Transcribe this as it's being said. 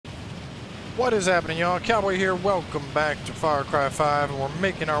What is happening, y'all? Cowboy here. Welcome back to Far Cry 5, and we're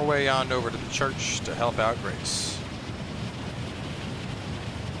making our way on over to the church to help out Grace.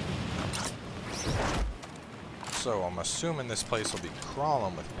 So I'm assuming this place will be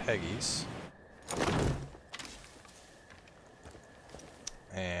crawling with Peggies.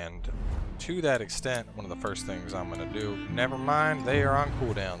 And to that extent, one of the first things I'm going to do, never mind, they are on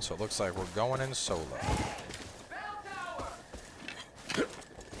cooldown, so it looks like we're going in solo.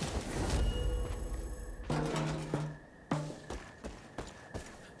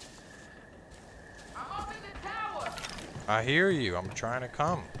 I hear you. I'm trying to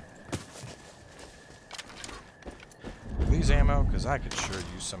come. Please ammo, because I could sure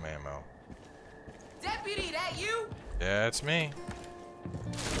use some ammo. Deputy, that you? Yeah, it's me.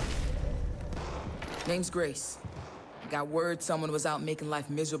 Name's Grace. I got word someone was out making life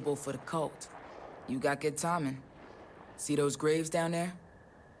miserable for the cult. You got good timing. See those graves down there?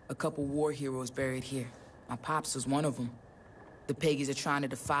 A couple war heroes buried here. My pops was one of them. The Peggies are trying to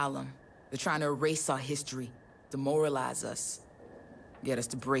defile them. They're trying to erase our history. Demoralize us. Get us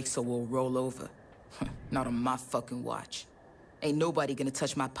to break so we'll roll over. Not on my fucking watch. Ain't nobody gonna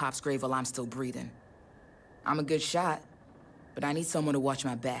touch my pop's grave while I'm still breathing. I'm a good shot, but I need someone to watch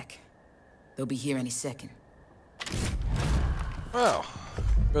my back. They'll be here any second. Well,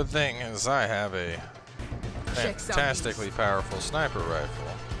 good thing is I have a fantastically powerful sniper rifle.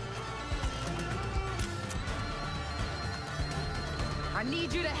 I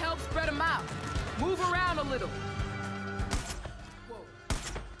need you to help spread them out. Move around a little. Whoa.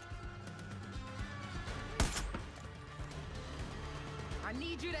 I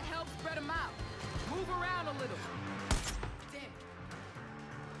need you to help spread them out. Move around a little. Damn.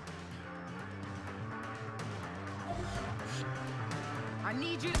 I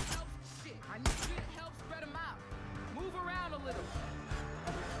need you to help. Shit. I need you to help spread them out. Move around a little.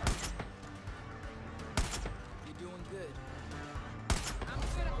 You're doing good.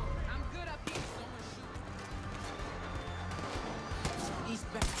 I'm good up here. Someone shoot. East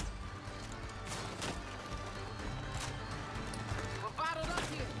back. We're bottled up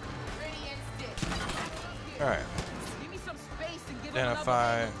here. Ready and stick. Alright. Give me some space and get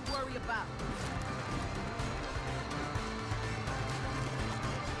Identify. another to worry about.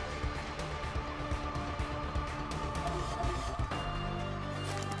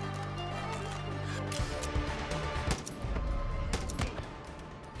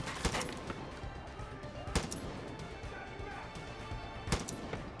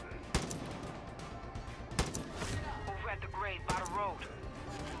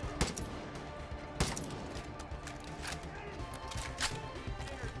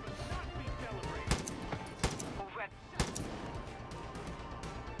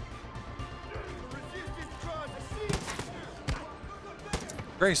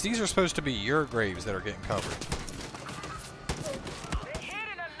 Grace, these are supposed to be your graves that are getting covered. They're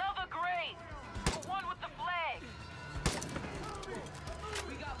hitting another grave. The one with the flag.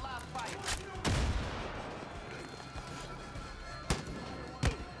 We got live fire.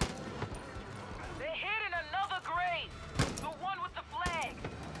 They're hitting another grave. The one with the flag.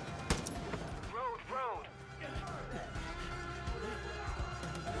 Road.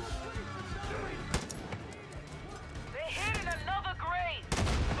 They're hitting another grave.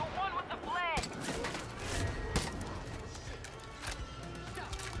 The one with the flag.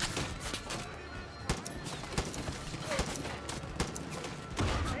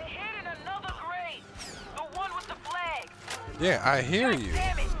 They're hitting another grave. The one with the flag. Yeah, I hear you.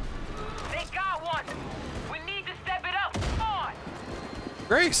 Damn it. They got one. We need to step it up. Come on.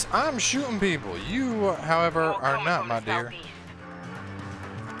 Grace, I'm shooting people. You, however, are not, my dear.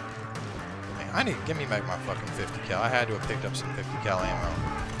 I need, give me back my fucking 50 cal. I had to have picked up some 50 cal ammo.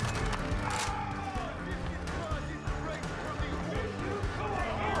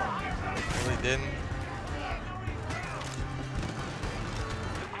 Really didn't.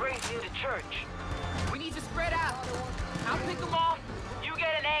 The grave's near the church. We need to spread out. I'll pick them off. You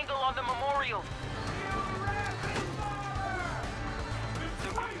get an angle on the memorial.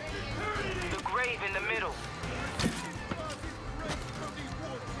 The grave in the middle.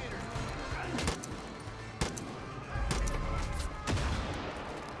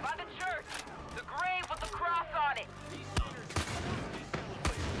 By the church. The grave with the cross on it.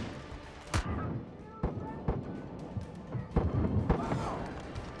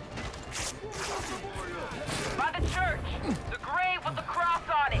 By the church. The grave with the cross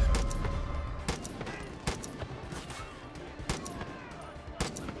on it.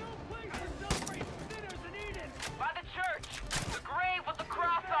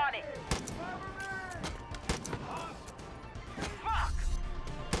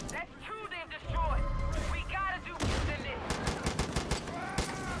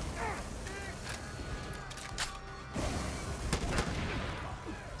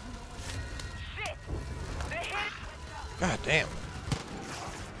 damn.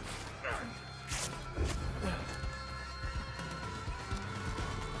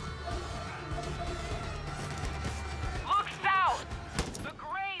 Look south! The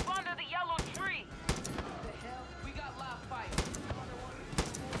grave under the yellow tree! What the hell? We got live fire.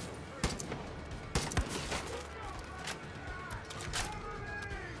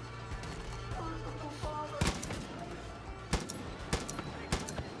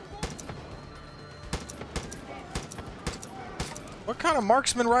 What kind of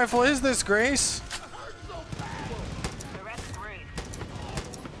marksman rifle is this, Grace? Direct grave.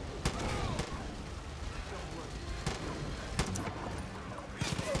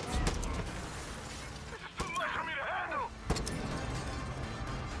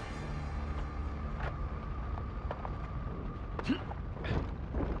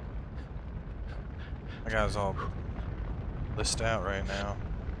 My guy's all list out right now.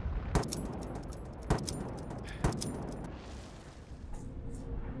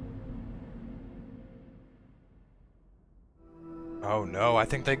 Oh no, I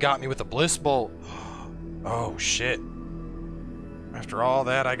think they got me with the bliss bolt. Oh shit. After all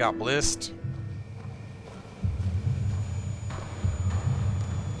that, I got blissed.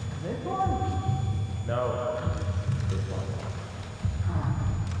 This one? No. This one.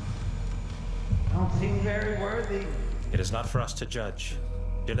 Don't seem very worthy. It is not for us to judge.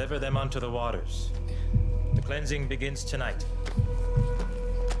 Deliver them unto the waters. The cleansing begins tonight.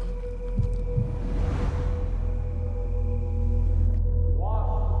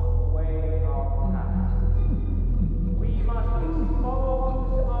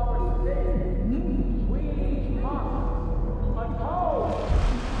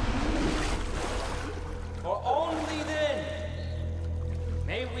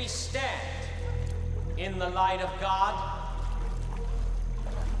 In the light of God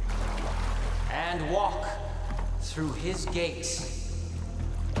and walk through his gates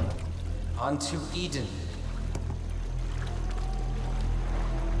unto Eden.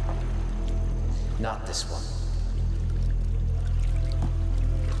 Not this one.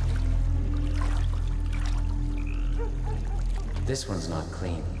 This one's not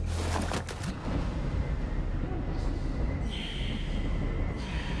clean.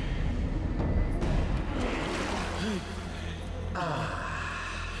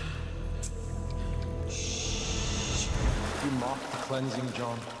 You mock the cleansing,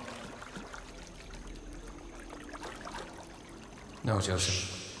 John. No, Joseph.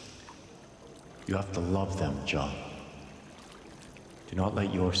 You have to love them, John. Do not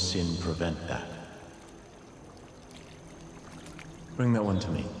let your sin prevent that. Bring that one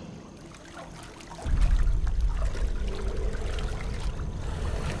to me.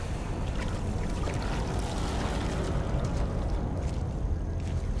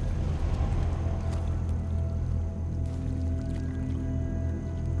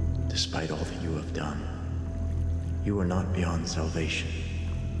 Despite all that you have done, you are not beyond salvation.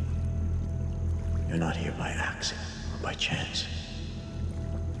 You're not here by accident or by chance.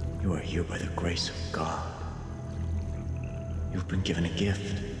 You are here by the grace of God. You've been given a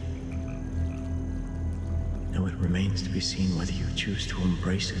gift. Now it remains to be seen whether you choose to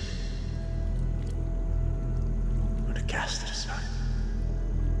embrace it or to cast it aside.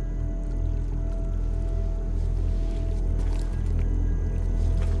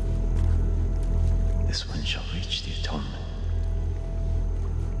 This one shall reach the atonement,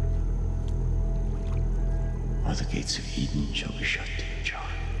 or the gates of Eden shall be shut to you,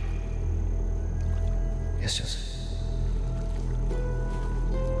 John. Yes, Joseph.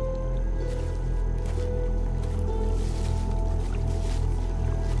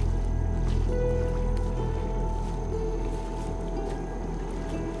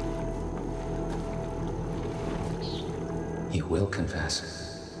 You will confess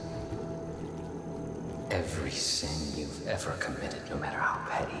every sin you've ever committed, no matter how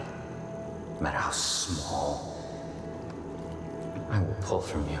petty, no matter how small. I will pull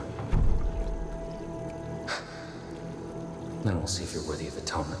from you. Then we'll see if you're worthy of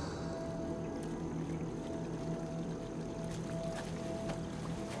atonement.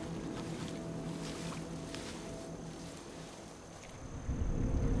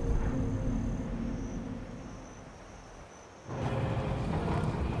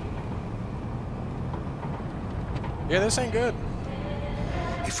 Yeah, this ain't good.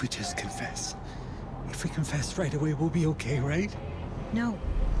 If we just confess. If we confess right away, we'll be okay, right? No.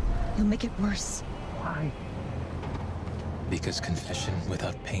 You'll make it worse. Why? Because confession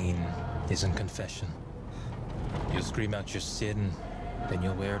without pain isn't confession. You'll scream out your sin, then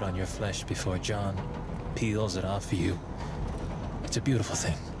you'll wear it on your flesh before John peels it off you. It's a beautiful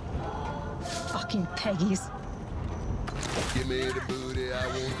thing. Fucking Peggies. Give me the booty, I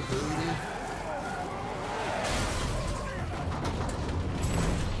want the booty.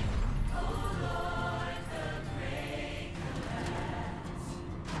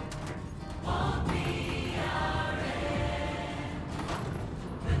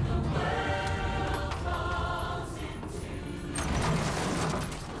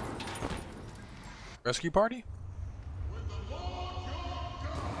 Rescue party?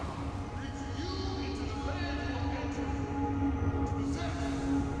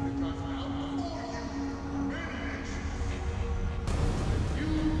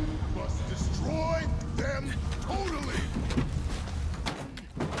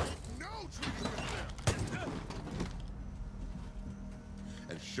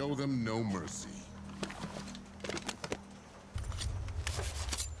 Show them no mercy.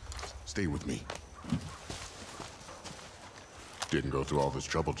 Stay with me. Didn't go through all this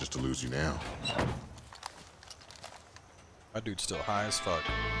trouble just to lose you now. My dude's still high as fuck.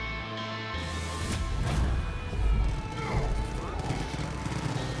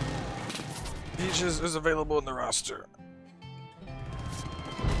 Peaches is available in the roster.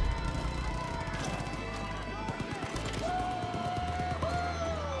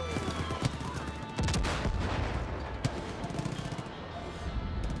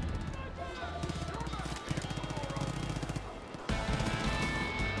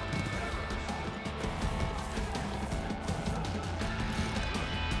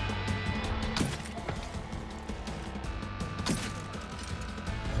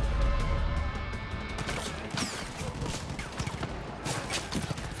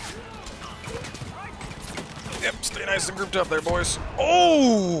 Yep, stay nice and grouped up there, boys.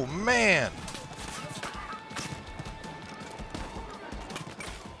 Oh, man.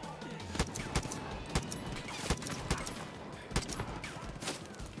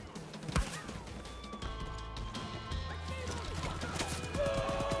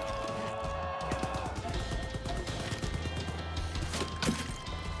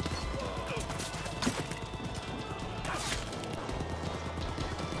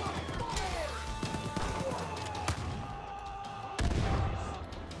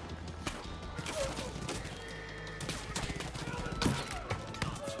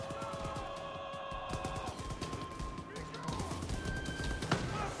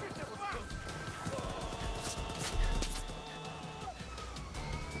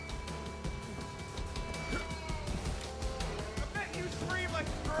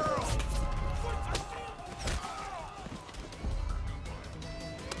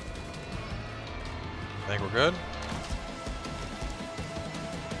 I think we're good.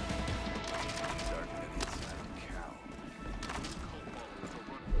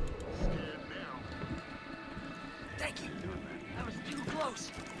 Thank you. That was too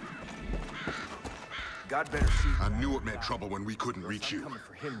close. God better see. I knew it meant trouble when we couldn't reach you.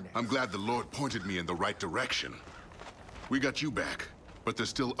 I'm glad the Lord pointed me in the right direction. We got you back, but there's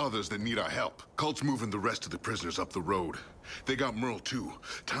still others that need our help. Cult's moving the rest of the prisoners up the road. They got Merle too.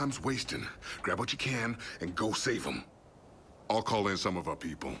 Time's wasting. Grab what you can and go save them. I'll call in some of our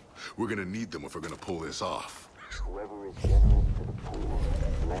people. We're gonna need them if we're gonna pull this off. Whoever is generous to the poor,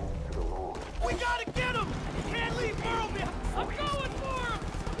 lends to the Lord. We gotta get him! Can't leave Merle behind! I'm going for him!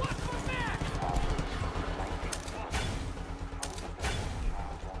 Watch my back!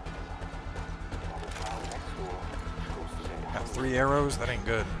 Got 3 arrows? That ain't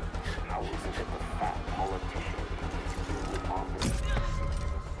good. How is it that the fat politician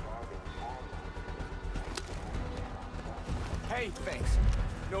Hey, thanks.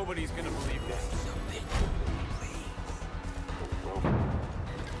 Nobody's gonna believe this.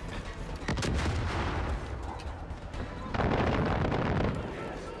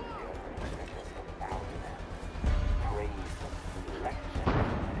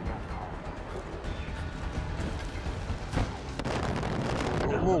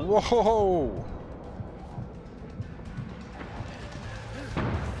 Whoa, whoa!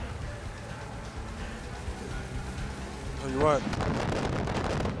 Tell you what,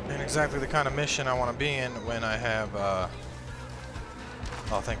 ain't exactly the kind of mission I want to be in when I have, oh,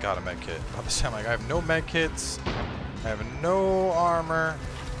 thank God, a med kit. About to say, I'm like, I have no med kits, I have no armor,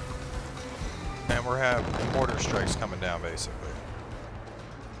 and we're having mortar strikes coming down, basically.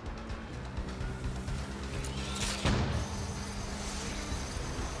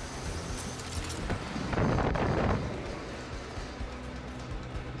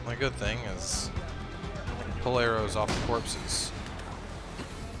 The good thing is I can pull arrows off the corpses.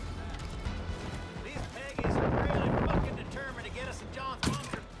 These Peggies are really fucking determined to get us in John's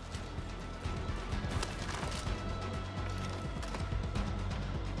bunker.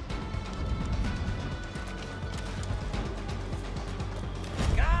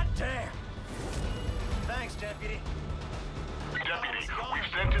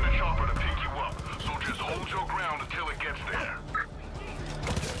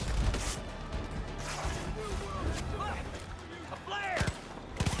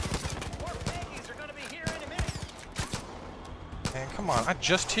 Man, come on, I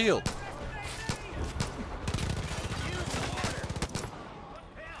just healed.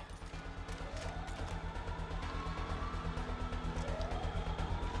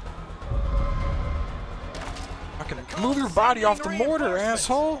 Fucking move your body off the mortar,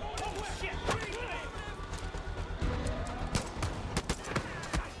 asshole.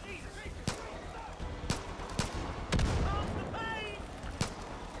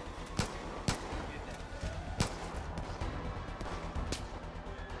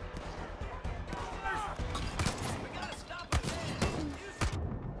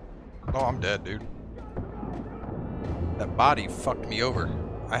 Oh, I'm dead, dude. That body fucked me over.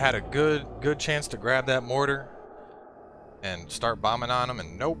 I had a good chance to grab that mortar and start bombing on him,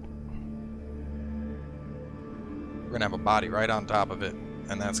 and nope. We're gonna have a body right on top of it,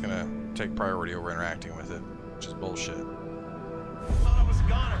 and that's gonna take priority over interacting with it, which is bullshit. Thought I was a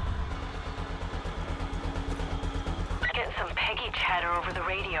goner. Getting some Peggy chatter over the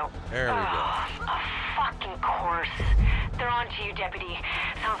radio. There we go. Of fucking course. They're on to you, Deputy.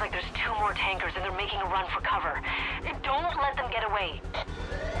 Sounds like there's 2 more tankers and they're making a run for cover. Don't let them get away.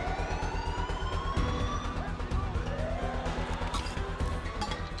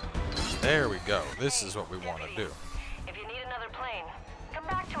 There we go. This is what we want to do. If you need another plane, come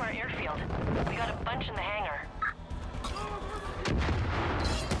back to our airfield. We got a bunch in the hangar.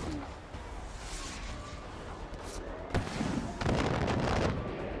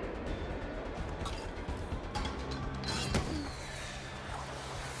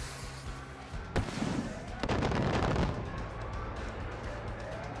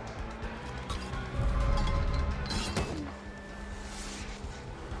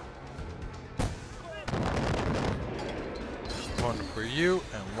 One for you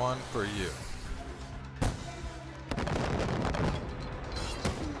and one for you.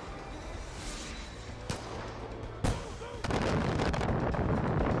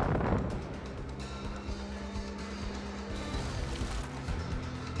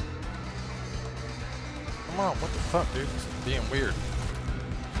 Come on, what the fuck, dude? This is being weird.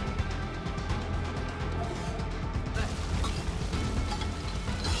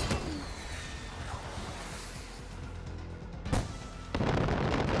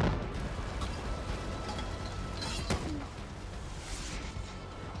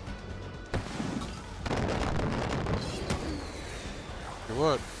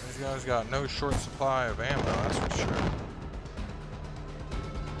 What? These guys got no short supply of ammo, that's for sure.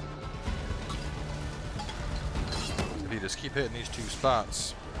 If you just keep hitting these 2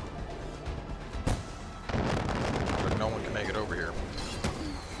 spots, but no one can make it over here.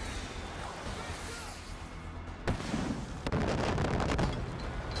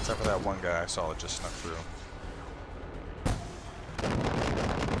 Except for that one guy I saw that just snuck through.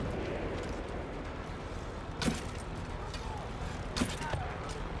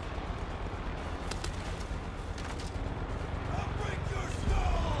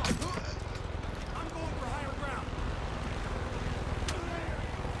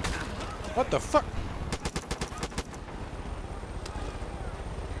 What the fuck?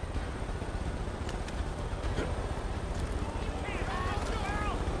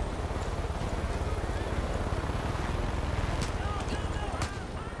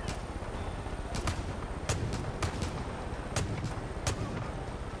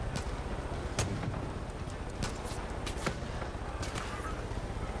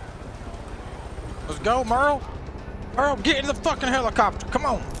 Let's go, Merle. Merle, get in the fucking helicopter. Come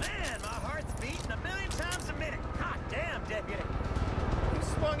on.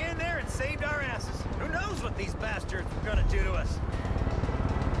 In there and saved our asses. Who knows what these bastards were gonna do to us?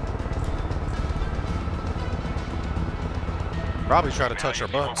 Probably try to touch our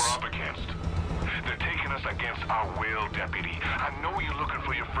butts. They're taking us against our will, Deputy. I know you're looking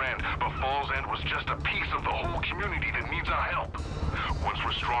for your friend, but Falls End was just a piece of the whole community that needs our help. Once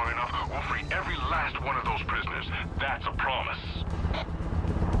we're strong enough, we'll free every last one of those prisoners. That's a promise.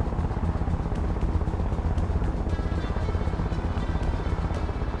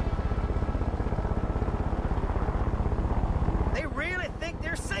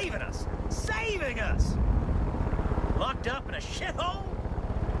 Saving us! Locked up in a shithole?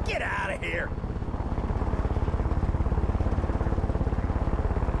 Get out of here!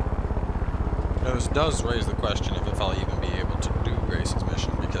 Now, this does raise the question of if I'll even be able to do Grace's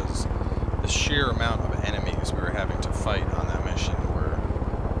mission, because the sheer amount of enemies we were having to fight on that mission were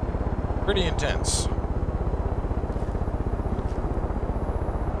pretty intense.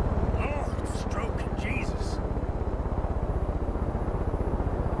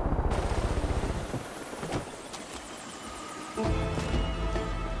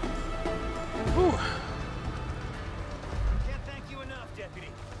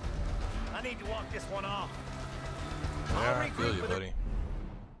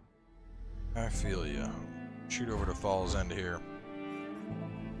 shoot over to Falls End here.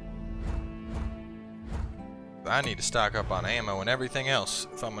 I need to stock up on ammo and everything else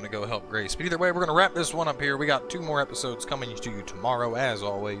if I'm going to go help Grace. But either way, we're going to wrap this one up here. We got 2 more episodes coming to you tomorrow, as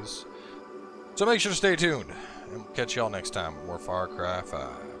always. So make sure to stay tuned, and we'll catch y'all next time with more Far Cry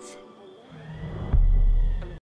 5.